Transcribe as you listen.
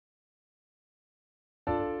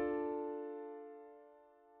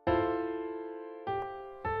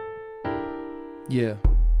Yeah.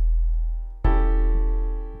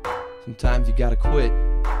 Sometimes you gotta quit.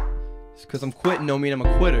 Just cause I'm quitting don't mean I'm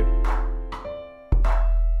a quitter.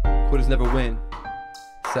 Quitters never win.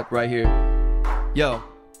 Except right here. Yo.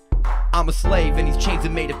 I'm a slave and these chains are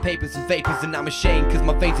made of papers and vapors, and I'm ashamed cause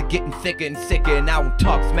my veins are getting thicker and sicker, and I won't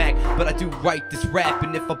talk smack, but I do write this rap,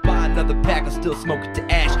 and if I buy another pack I'll still smoke it to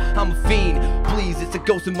ash. I'm a fiend, please, it's a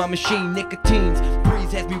ghost in my machine. Nicotine's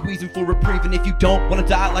breeze has me wheezing for reprieve, and if you don't wanna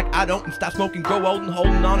die like I don't and stop smoking, grow old and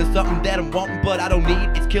holding on to something that I'm wanting but I don't need,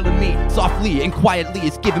 it's killing me softly and quietly,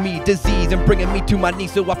 it's giving me disease and bringing me to my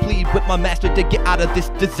knees, so I plead with my master to get out of this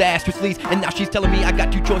disastrous lease. And now she's telling me I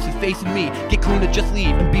got two choices facing me: get clean or just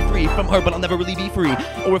leave and be free from her, but I'll never really be free.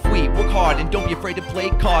 Or if we work hard and don't be afraid to play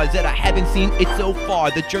cards that I haven't seen it so far,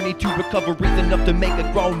 the journey to recovery's enough to make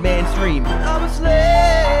a grown man stream. I'm a slave,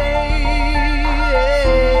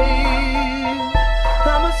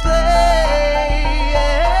 I'm a slave,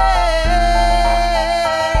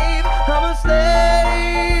 I'm a slave,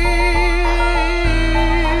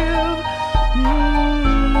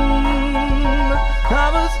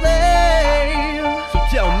 I'm a slave. So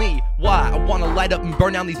tell me why I wanna light up and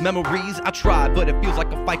burn down these memories. I try, but it feels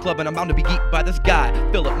like a fight club and I'm bound to be geeked by this guy.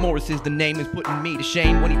 Philip Morris is the name, is putting me to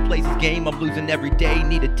shame. When he plays his game, I'm losing every day.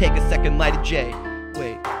 Need to take a second light of J.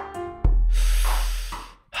 Wait.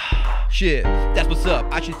 Shit, that's what's up.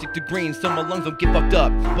 I should stick to green so my lungs don't get fucked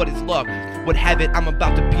up. But it's luck, what habit? I'm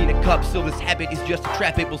about to pee in a cup. So this habit is just a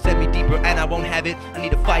trap, it will set me deeper and I won't have it. I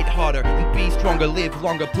need to fight harder and be stronger, live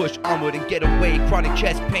longer, push onward and get away. Chronic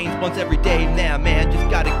chest pains once every day. Now man, just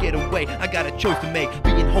gotta get away. I got a choice to make,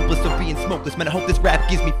 being hopeless or being smokeless. Man, I hope this rap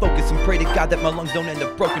gives me focus, and pray to God that my lungs don't end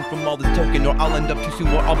up broken from all this token, or I'll end up too soon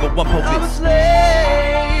or all but one hopeless. I'm a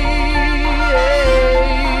slave,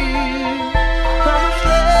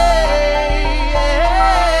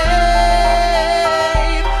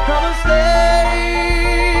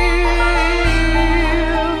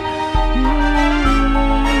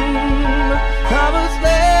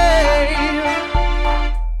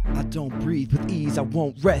 I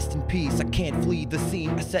won't rest in peace. I can't flee the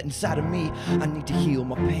scene I set inside of me. I need to heal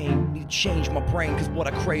my pain, need to change my brain, cause what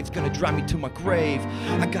I crave's gonna drive me to my grave.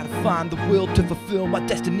 I gotta find the will to fulfill my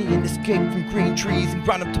destiny and escape from green trees and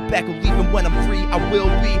grind up tobacco leaf, and when I'm free I will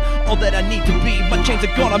be all that I need to be. My chains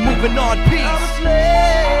are gone, I'm moving on, peace. I'm a slave,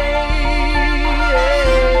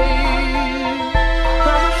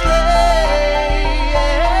 I'm a slave,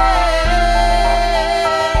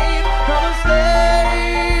 I'm a slave.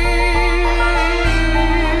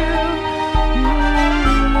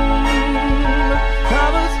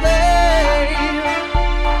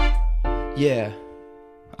 Yeah,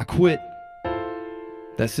 I quit.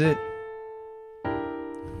 That's it.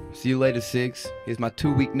 See you later, Sigs. Here's my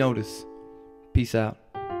 2-week notice. Peace out.